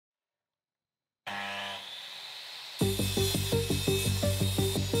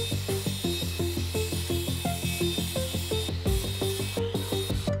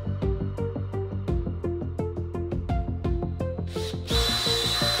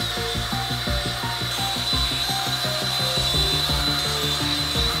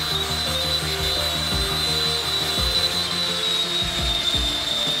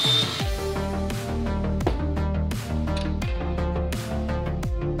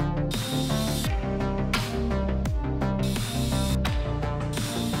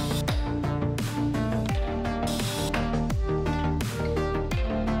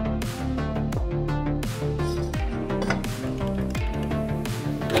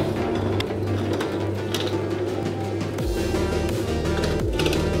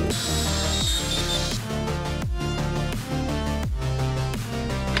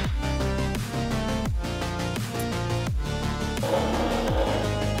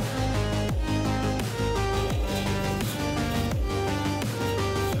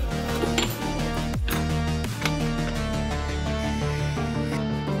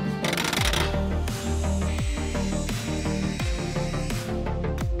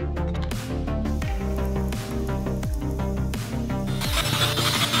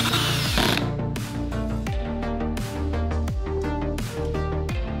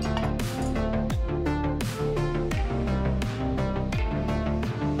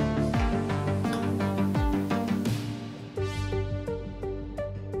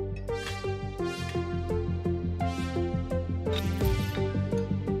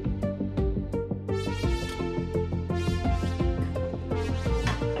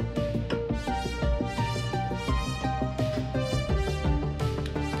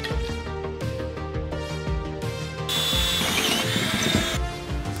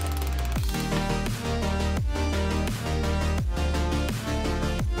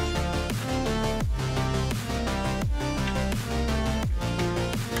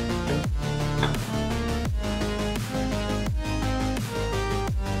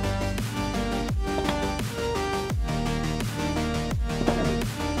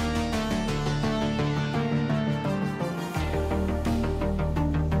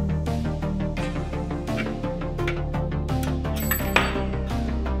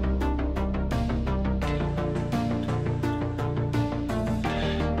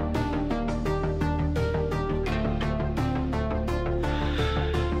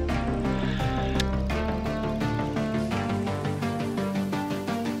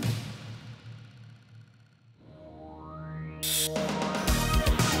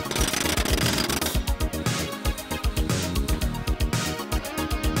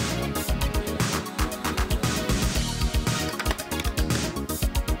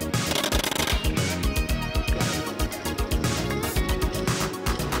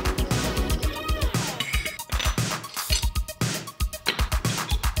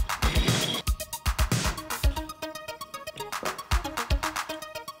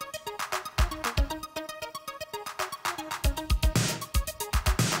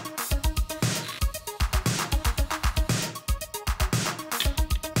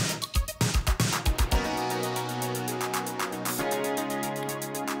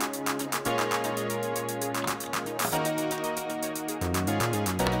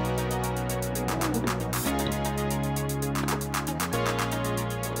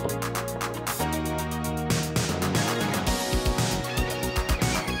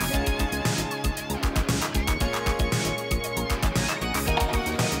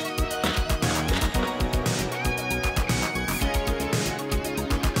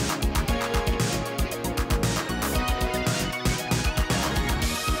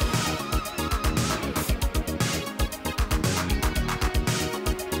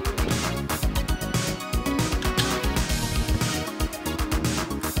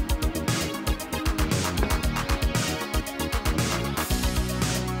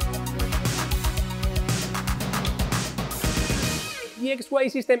the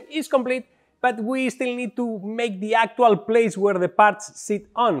XY system is complete, but we still need to make the actual place where the parts sit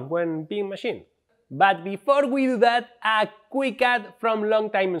on when being machined. But before we do that, a quick ad from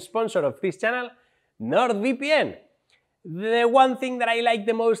long-time sponsor of this channel, NordVPN. The one thing that I like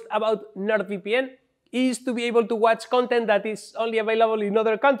the most about NordVPN is to be able to watch content that is only available in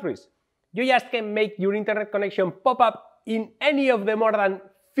other countries. You just can make your internet connection pop up in any of the more than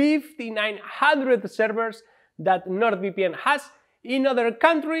 5,900 servers that NordVPN has in other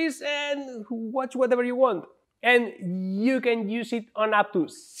countries and watch whatever you want. And you can use it on up to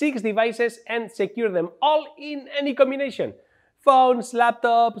 6 devices and secure them all in any combination. Phones,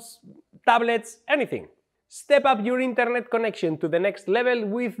 laptops, tablets, anything. Step up your internet connection to the next level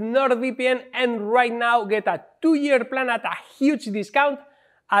with NordVPN and right now get a 2-year plan at a huge discount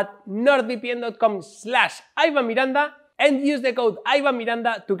at nordvpn.com/IvanMiranda and use the code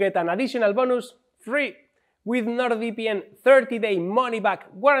IvanMiranda to get an additional bonus free. With NordVPN 30-day money-back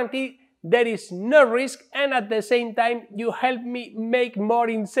guarantee, there is no risk and at the same time you help me make more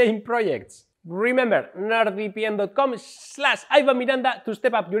insane projects. Remember, nordvpn.com/IvanMiranda to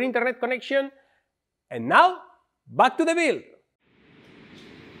step up your internet connection. And now, back to the build!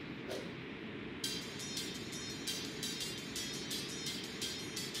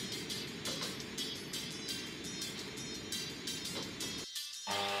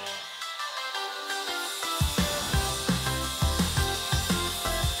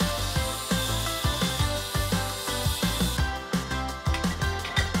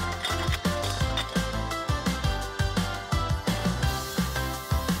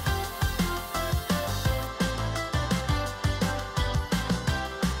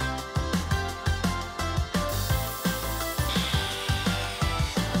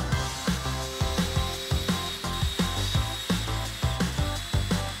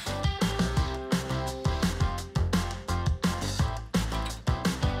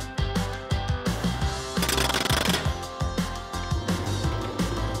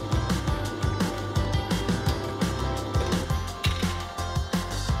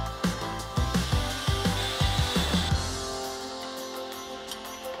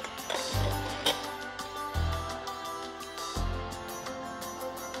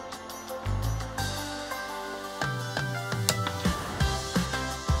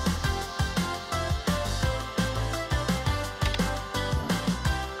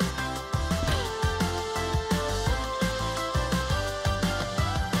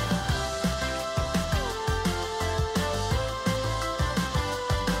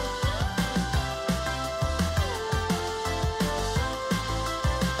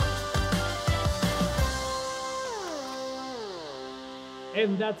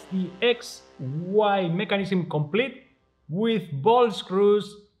 And that's the XY mechanism complete with ball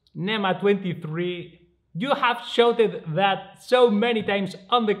screws, NEMA 23. You have shouted that so many times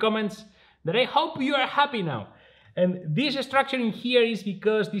on the comments that I hope you are happy now. And this structure in here is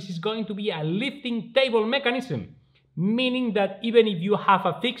because this is going to be a lifting table mechanism, meaning that even if you have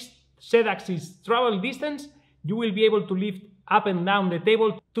a fixed Z-axis travel distance, you will be able to lift up and down the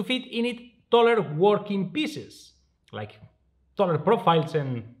table to fit in it taller working pieces, like taller profiles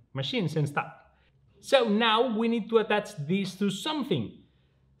and machines and stuff. So now we need to attach this to something.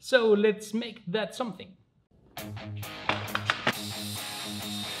 So let's make that something.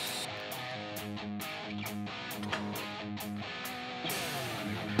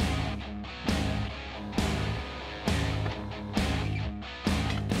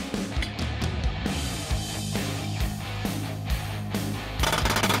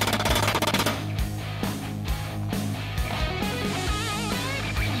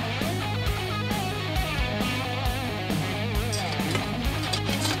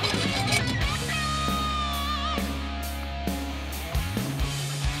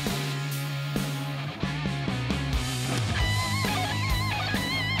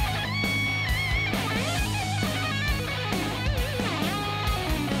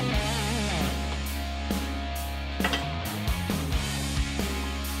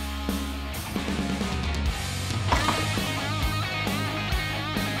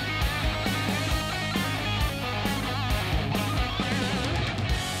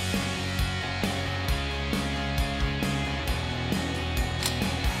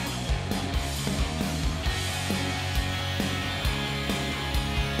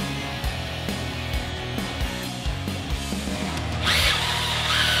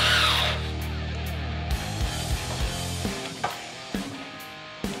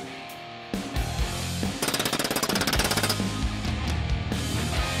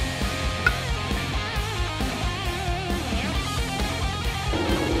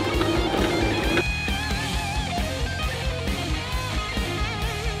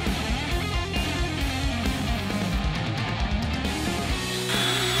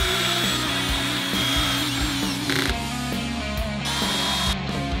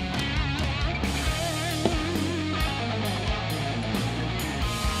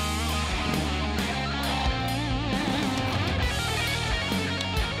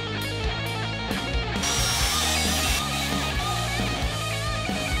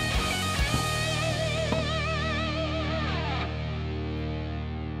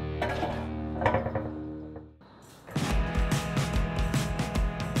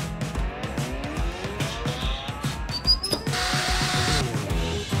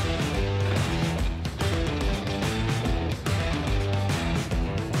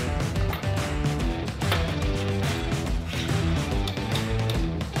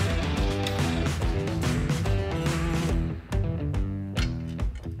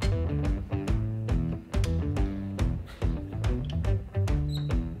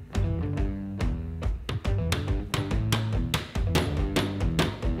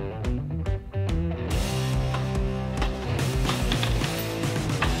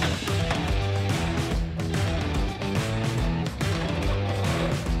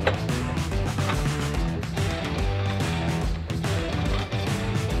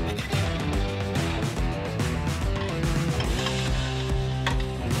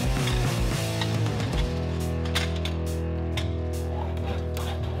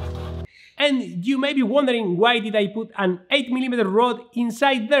 And you may be wondering, why did I put an 8mm rod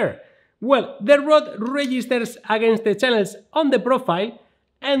inside there? Well, the rod registers against the channels on the profile,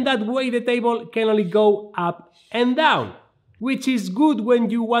 and that way the table can only go up and down, which is good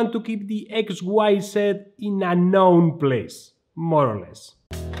when you want to keep the XY set in a known place, more or less.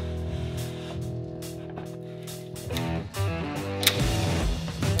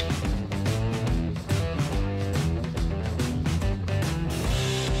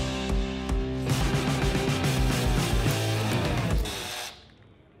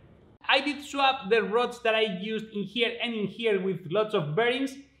 I did swap the rods that I used in here and in here with lots of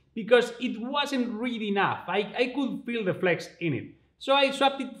bearings because it wasn't rigid enough. I could feel the flex in it. So I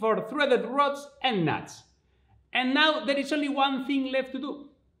swapped it for threaded rods and nuts. And now there is only one thing left to do.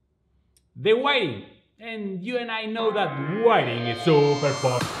 The wiring. And you and I know that wiring is super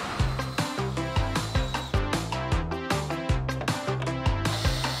important.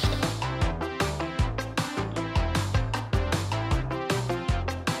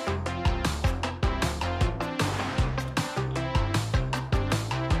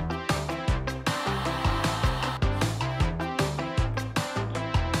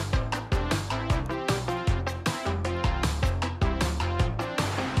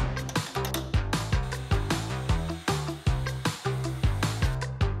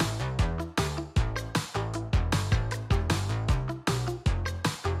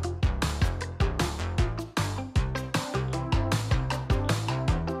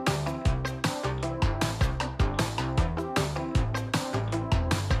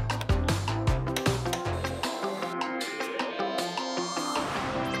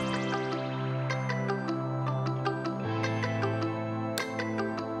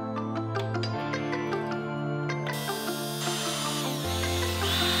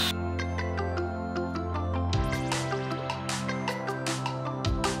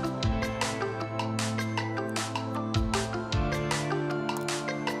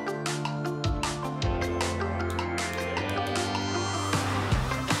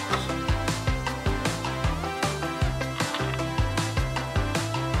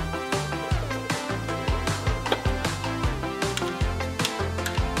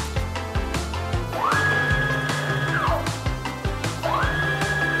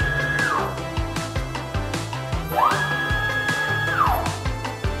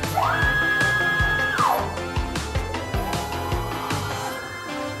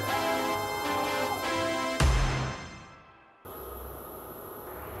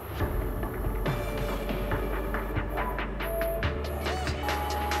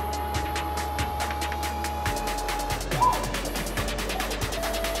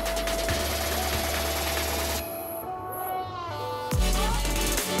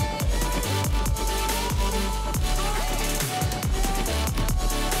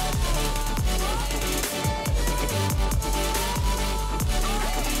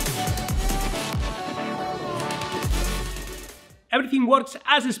 Everything works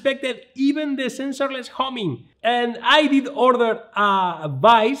as expected, even the sensorless humming. And I did order a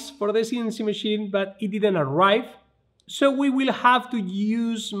vise for the CNC machine, but it didn't arrive. So we will have to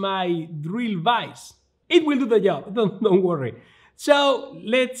use my drill vise. It will do the job, don't worry. So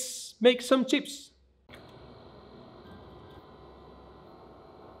let's make some chips.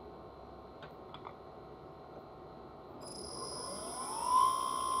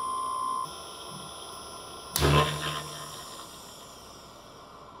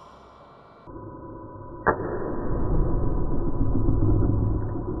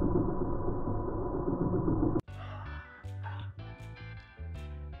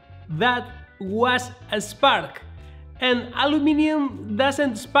 That was a spark, and aluminium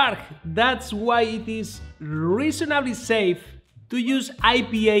doesn't spark. That's why it is reasonably safe to use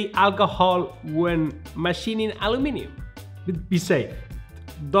IPA alcohol when machining aluminium. But be safe.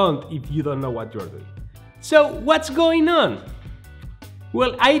 Don't if you don't know what you're doing. So what's going on?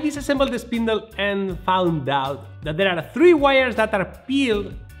 Well, I disassembled the spindle and found out that there are 3 wires that are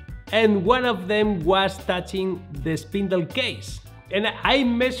peeled and one of them was touching the spindle case. And I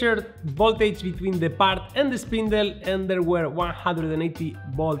measured voltage between the part and the spindle and there were 180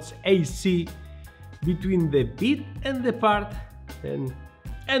 volts AC between the bit and the part, and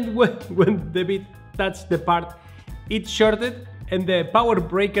when the bit touched the part, it shorted and the power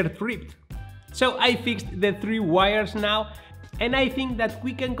breaker tripped. So I fixed the 3 wires now, and I think that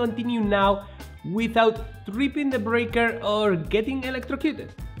we can continue now without tripping the breaker or getting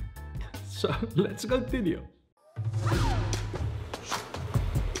electrocuted. So let's continue.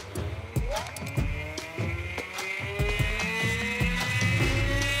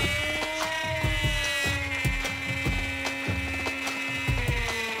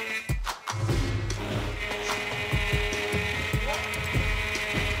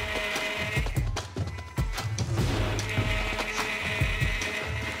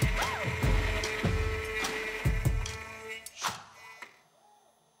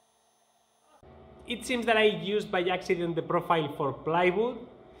 It seems that I used by accident the profile for plywood,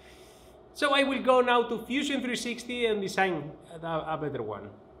 so I will go now to Fusion 360 and design a better one.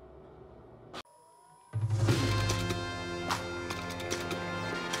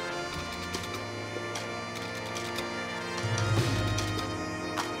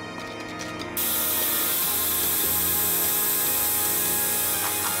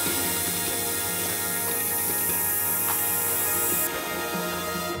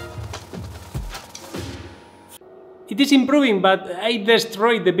 It is improving, but I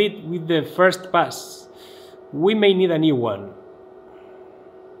destroyed the bit with the first pass. We may need a new one.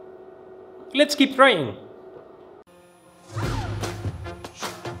 Let's keep trying.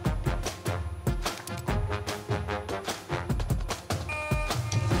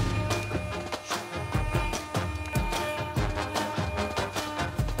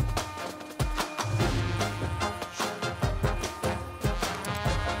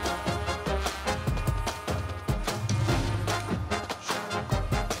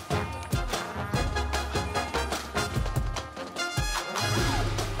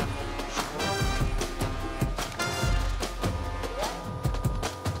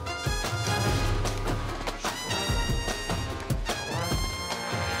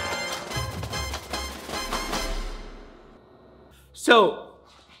 So,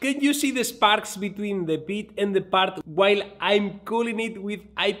 can you see the sparks between the bit and the part while I'm cooling it with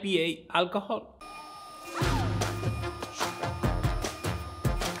IPA alcohol?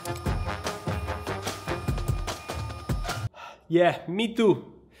 Yeah, me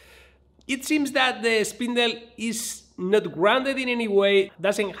too. It seems that the spindle is not grounded in any way,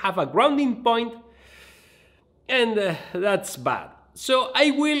 doesn't have a grounding point, and that's bad. So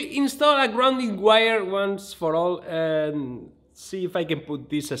I will install a grounding wire once for all and see if I can put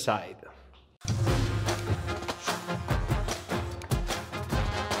this aside.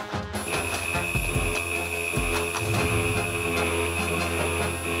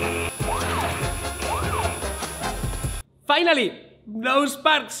 Finally, no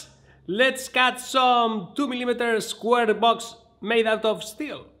sparks! Let's cut some 2mm square box made out of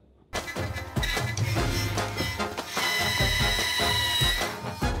steel.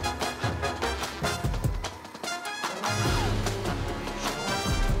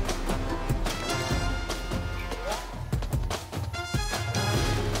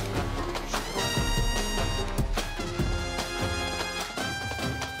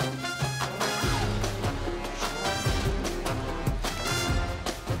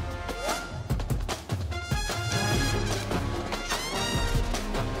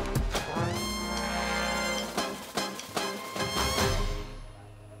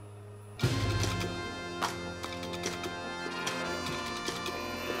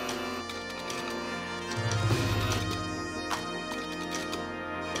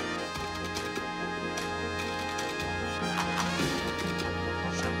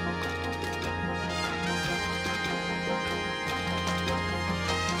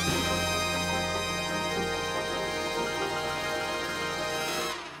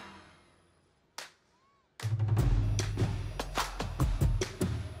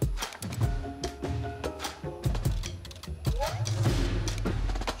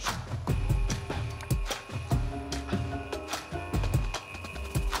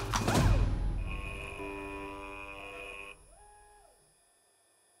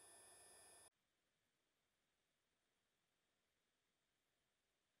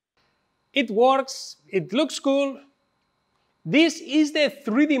 It works, it looks cool, This is the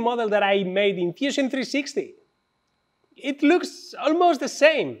 3D model that I made in Fusion 360. It looks almost the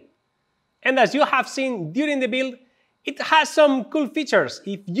same. And as you have seen during the build, it has some cool features.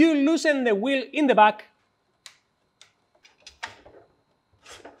 If you loosen the wheel in the back,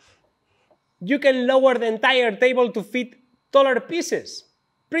 you can lower the entire table to fit taller pieces.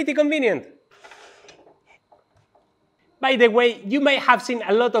 Pretty convenient. By the way, you may have seen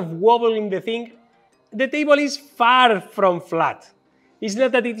a lot of wobble in the thing. The table is far from flat. It's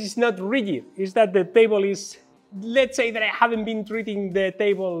not that it is not rigid, it's that the table is, let's say that I haven't been treating the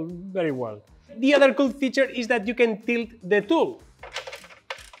table very well. The other cool feature is that you can tilt the tool.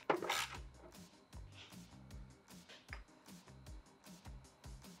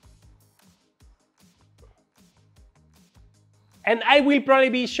 And I will probably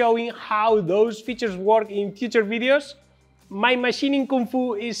be showing how those features work in future videos. My machining kung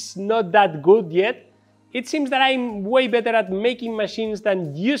fu is not that good yet. It seems that I'm way better at making machines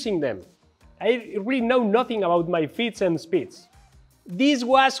than using them. I really know nothing about my fits and speeds. This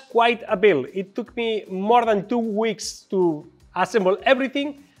was quite a build. It took me more than 2 weeks to assemble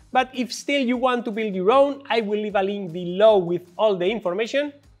everything, but if still you want to build your own, I will leave a link below with all the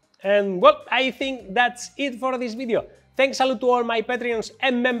information. And well, I think that's it for this video. Thanks a lot to all my Patreons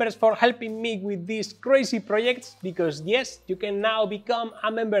and members for helping me with these crazy projects, because yes, you can now become a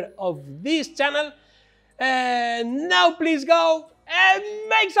member of this channel. And now please go and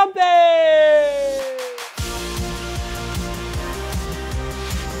make something!